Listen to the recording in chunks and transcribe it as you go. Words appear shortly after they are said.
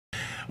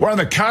We're on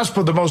the cusp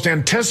of the most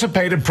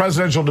anticipated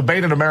presidential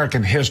debate in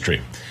American history.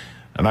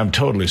 And I'm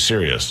totally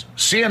serious.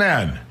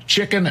 CNN,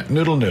 Chicken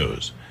Noodle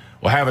News,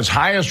 will have its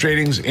highest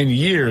ratings in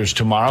years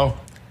tomorrow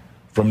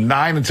from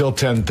 9 until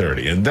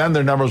 10:30. And then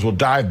their numbers will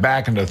dive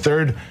back into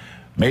third,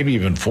 maybe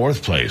even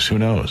fourth place. Who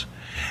knows?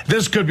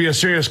 This could be a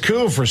serious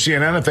coup for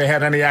CNN if they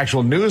had any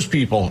actual news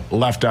people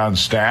left on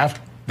staff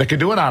that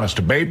could do an honest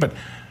debate. But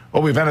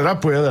what we've ended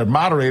up with are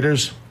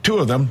moderators, two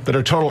of them, that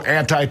are total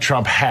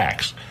anti-Trump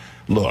hacks.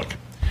 Look,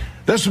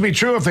 this would be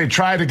true if they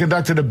tried to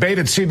conduct a debate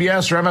at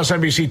CBS or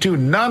MSNBC2.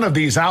 None of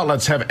these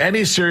outlets have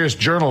any serious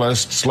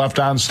journalists left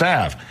on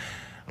staff,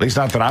 at least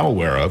not that I'm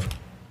aware of.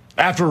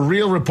 After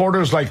real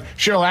reporters like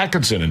Cheryl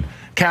Atkinson and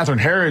Catherine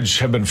Herridge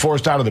have been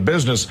forced out of the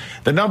business,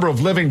 the number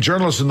of living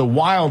journalists in the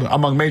wild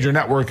among major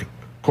network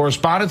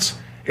correspondents,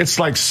 it's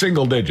like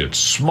single digits,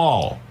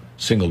 small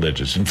single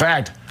digits. In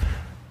fact,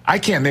 I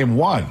can't name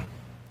one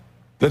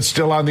that's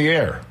still on the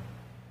air.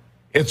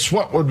 It's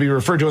what would be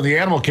referred to in the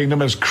animal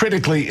kingdom as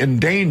critically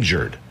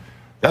endangered.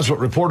 That's what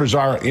reporters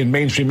are in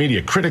mainstream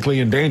media, critically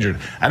endangered.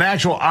 An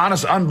actual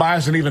honest,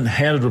 unbiased, and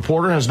even-handed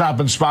reporter has not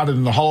been spotted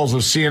in the halls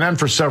of CNN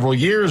for several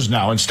years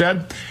now.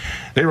 Instead,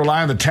 they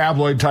rely on the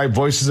tabloid-type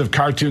voices of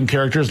cartoon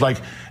characters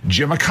like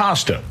Jim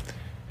Acosta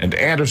and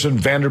Anderson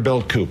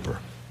Vanderbilt Cooper.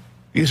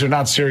 These are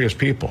not serious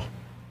people,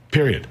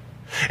 period.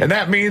 And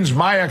that means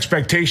my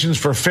expectations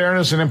for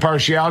fairness and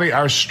impartiality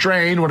are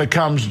strained when it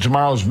comes to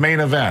tomorrow's main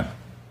event.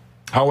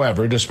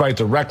 However, despite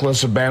the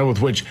reckless abandon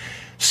with which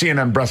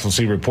CNN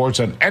breathlessly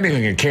reports on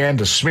anything it can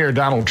to smear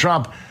Donald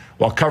Trump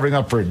while covering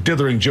up for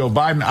dithering Joe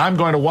Biden, I'm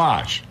going to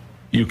watch.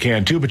 You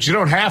can too, but you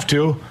don't have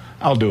to.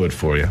 I'll do it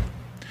for you.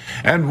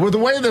 And with the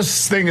way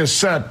this thing is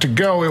set to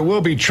go, it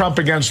will be Trump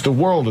against the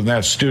world in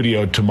that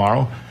studio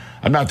tomorrow.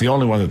 I'm not the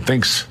only one that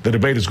thinks the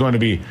debate is going to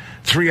be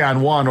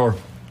 3-on-1, or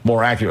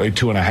more accurately,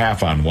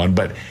 2.5-on-1,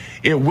 but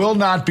it will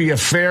not be a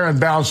fair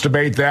and balanced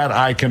debate, that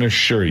I can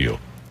assure you.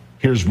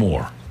 Here's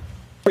more.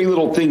 Every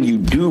little thing you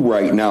do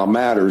right now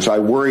matters. I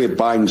worry if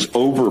Biden's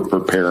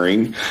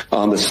over-preparing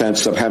on the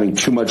sense of having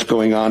too much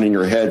going on in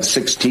your head,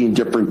 16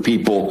 different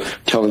people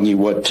telling you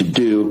what to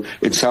do.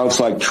 It sounds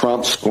like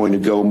Trump's going to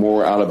go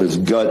more out of his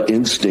gut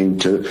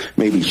instinct to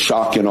maybe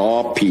shock and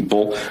awe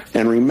people.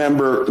 And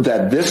remember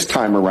that this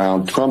time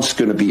around, Trump's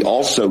going to be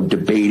also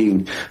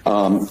debating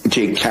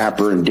Jake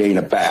Tapper and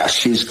Dana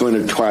Bash. He's going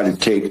to try to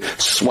take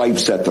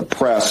swipes at the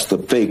press, the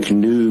fake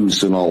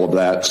news, and all of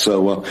that.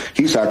 So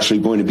he's actually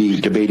going to be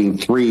debating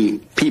 3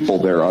 people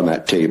there on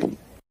that table.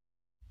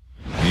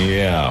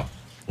 Yeah,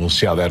 we'll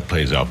see how that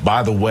plays out.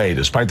 By the way,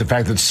 despite the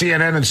fact that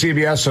CNN and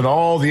CBS and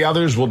all the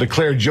others will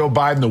declare Joe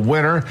Biden the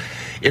winner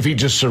if he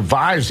just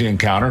survives the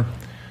encounter,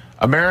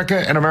 America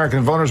and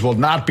American voters will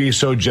not be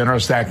so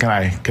generous, that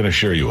I can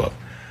assure you of.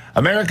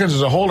 Americans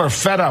as a whole are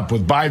fed up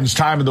with Biden's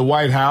time in the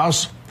White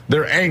House.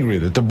 They're angry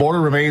that the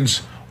border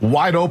remains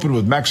wide open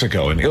with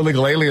Mexico and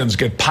illegal aliens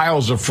get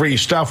piles of free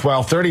stuff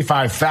while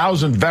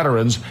 35,000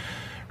 veterans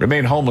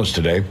remain homeless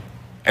today.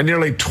 And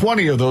nearly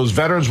 20 of those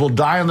veterans will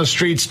die on the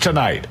streets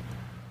tonight.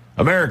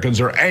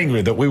 Americans are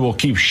angry that we will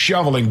keep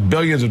shoveling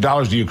billions of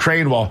dollars to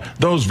Ukraine while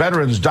those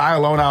veterans die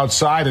alone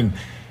outside, and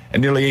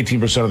nearly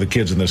 18% of the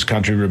kids in this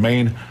country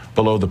remain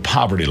below the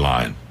poverty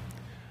line.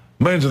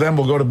 Millions of them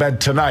will go to bed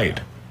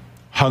tonight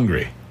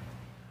hungry.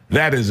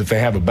 That is, if they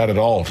have a bed at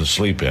all to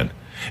sleep in.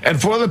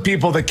 And for the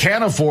people that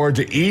can't afford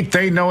to eat,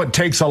 they know it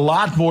takes a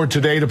lot more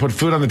today to put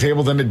food on the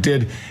table than it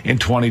did in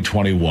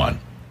 2021.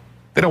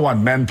 They don't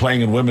want men playing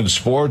in women's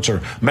sports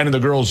or men in the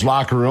girls'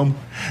 locker room.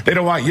 They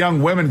don't want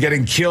young women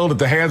getting killed at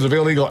the hands of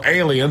illegal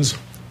aliens.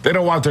 They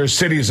don't want their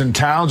cities and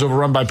towns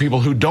overrun by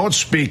people who don't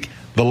speak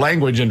the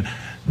language and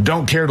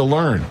don't care to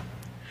learn.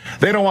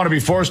 They don't want to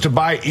be forced to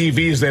buy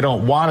EVs they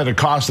don't want at a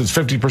cost that's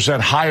 50%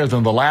 higher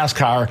than the last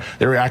car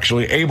they're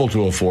actually able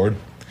to afford.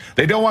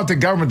 They don't want the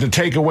government to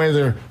take away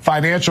their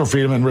financial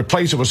freedom and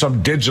replace it with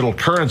some digital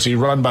currency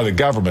run by the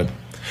government.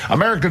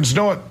 Americans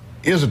know it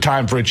is a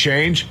time for a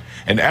change,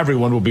 and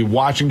everyone will be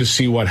watching to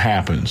see what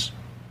happens.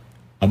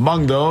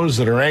 Among those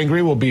that are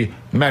angry will be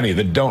many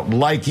that don't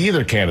like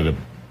either candidate.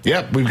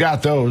 Yep, we've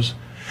got those.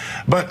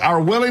 But are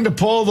willing to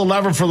pull the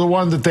lever for the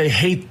one that they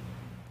hate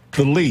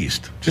the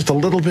least, just a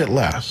little bit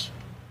less.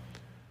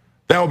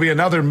 That will be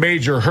another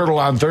major hurdle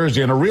on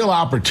Thursday and a real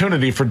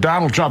opportunity for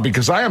Donald Trump,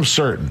 because I am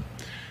certain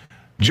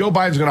Joe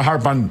Biden's going to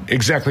harp on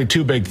exactly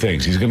 2 big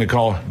things. He's going to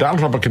call Donald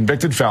Trump a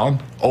convicted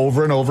felon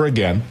over and over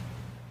again,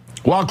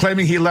 while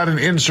claiming he led an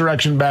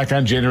insurrection back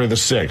on January the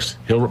 6th.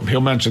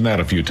 He'll mention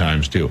that a few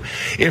times, too.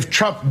 If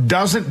Trump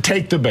doesn't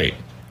take the bait,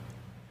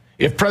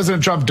 if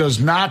President Trump does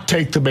not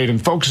take the bait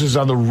and focuses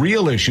on the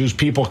real issues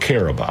people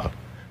care about,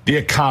 the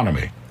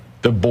economy,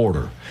 the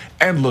border,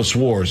 endless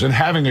wars, and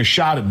having a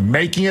shot at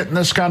making it in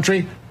this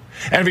country,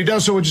 and if he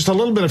does so with just a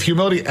little bit of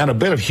humility and a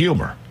bit of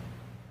humor,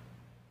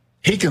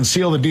 he can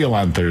seal the deal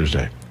on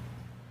Thursday.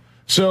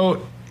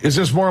 So is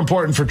this more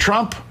important for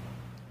Trump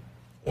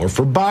or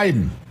for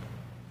Biden?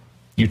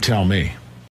 You tell me.